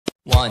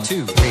1,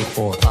 2, 3,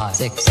 4, 5,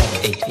 6, 7,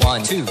 8.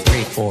 1, 2,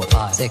 3, 4,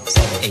 5, 6,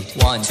 7, 8.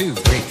 1, 2,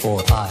 3, 4,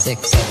 5,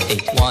 6, 7,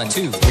 8. 1,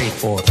 2, 3,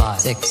 4, 5,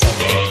 6, 7,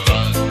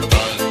 8.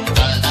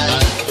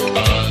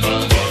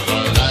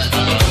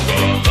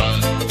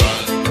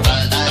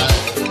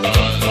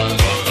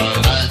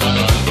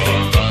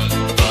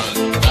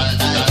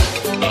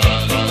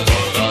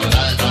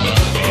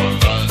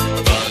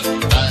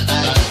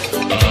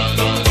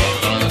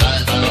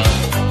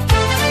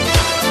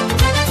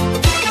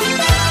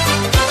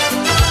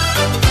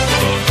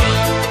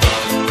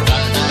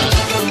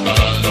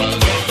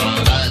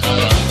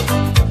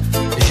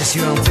 Je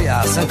suis rentré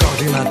à 5h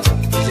du matin,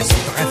 je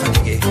suis très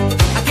fatigué.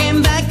 I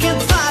came back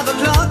at 5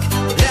 o'clock,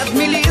 let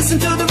me listen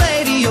to the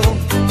radio. 1,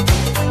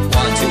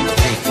 2,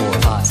 3, 4,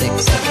 5,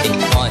 6, 7,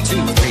 8. 1,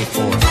 2, 3,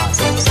 4, 5,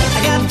 6, 7, 8.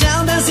 I got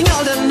down dancing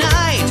all the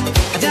night,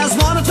 I just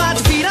wanna try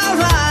to feel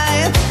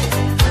alright.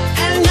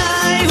 And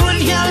I would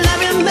your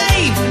loving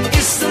babe,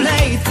 it's too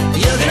late,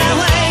 you're gonna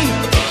wait.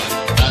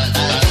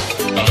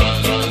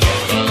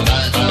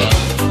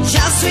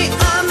 Just sweet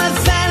on my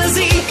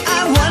fantasy,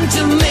 I want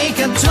to make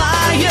a trial.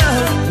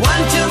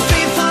 1, 2,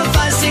 3, 4,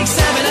 5, 6,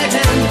 7, 8,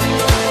 10.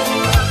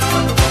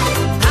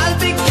 I'll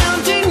be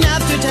counting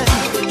up to 10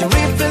 to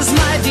replace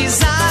my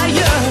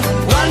desire.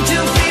 1,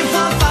 2, 3,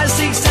 4, 5,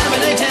 6,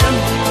 7, 8, 10.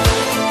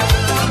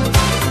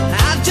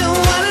 I don't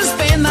wanna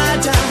spend my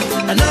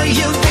time, I know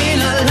you've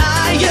been a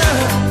liar.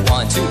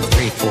 1, 2,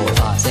 3, 4,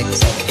 5, 6,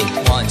 7,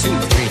 8. 1, 2,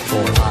 3,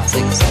 4, 5,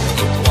 6, 7,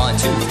 8. 1,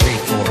 2, 3,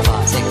 4,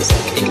 5, 6,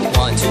 7, 8.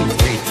 1, 2,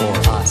 3, 4,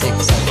 5,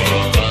 6, 7,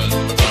 8.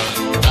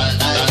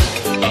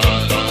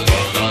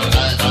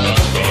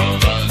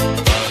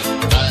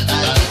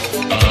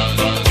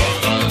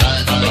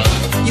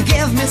 You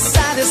gave me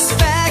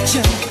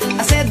satisfaction,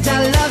 I said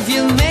I love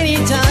you many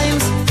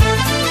times.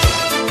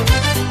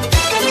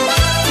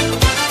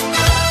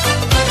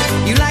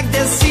 You like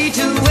the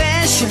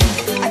situation,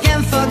 I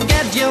can't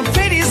forget your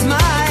pretty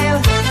smile.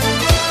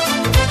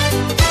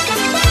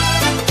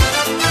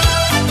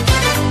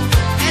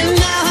 And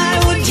now I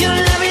would your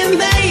loving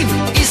babe,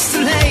 it's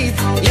too late,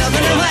 you're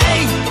gonna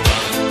wait.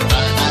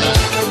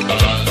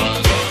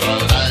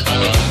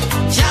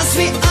 Just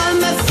be on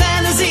my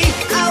fantasy,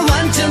 I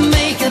want to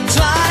make a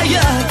trial.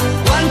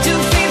 1, 2,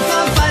 3,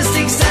 4, 5,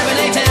 6, 7,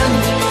 8, 10.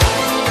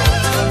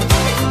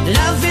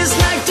 Love is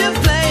like to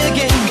play a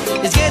game,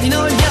 it's getting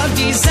all your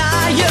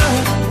desire.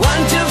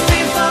 1, 2,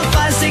 3, 4,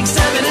 5, 6,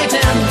 7, 8,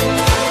 10.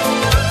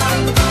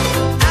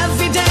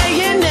 Every day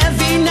and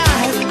every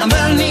night, I'm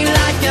burning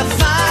like a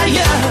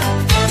fire.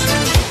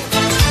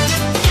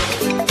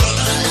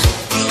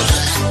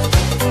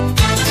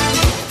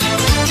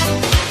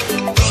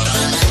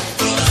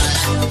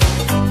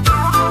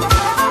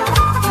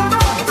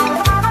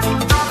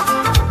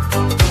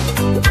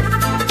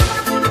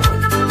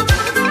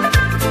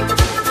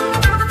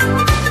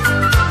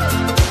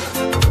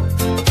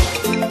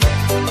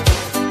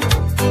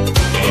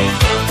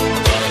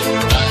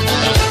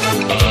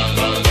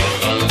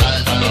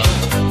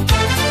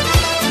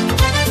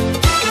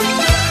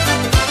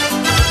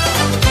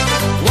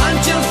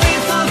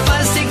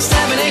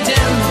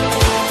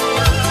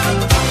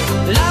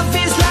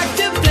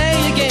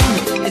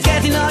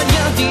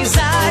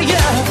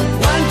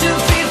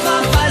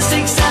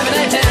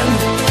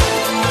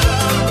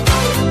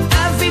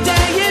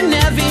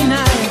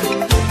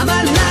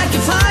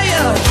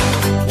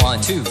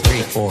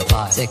 Four,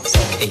 5, 6,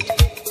 7, 8.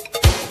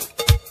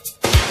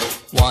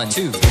 1,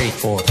 2, 3,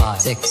 4, 5,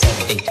 6,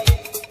 7, 8.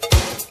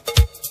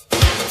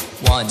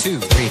 1, 2,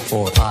 3,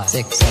 4, 5,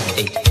 6, 7,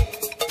 8.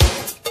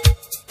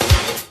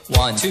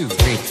 1, 2,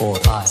 3, 4,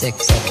 5,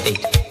 6, 7,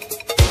 8.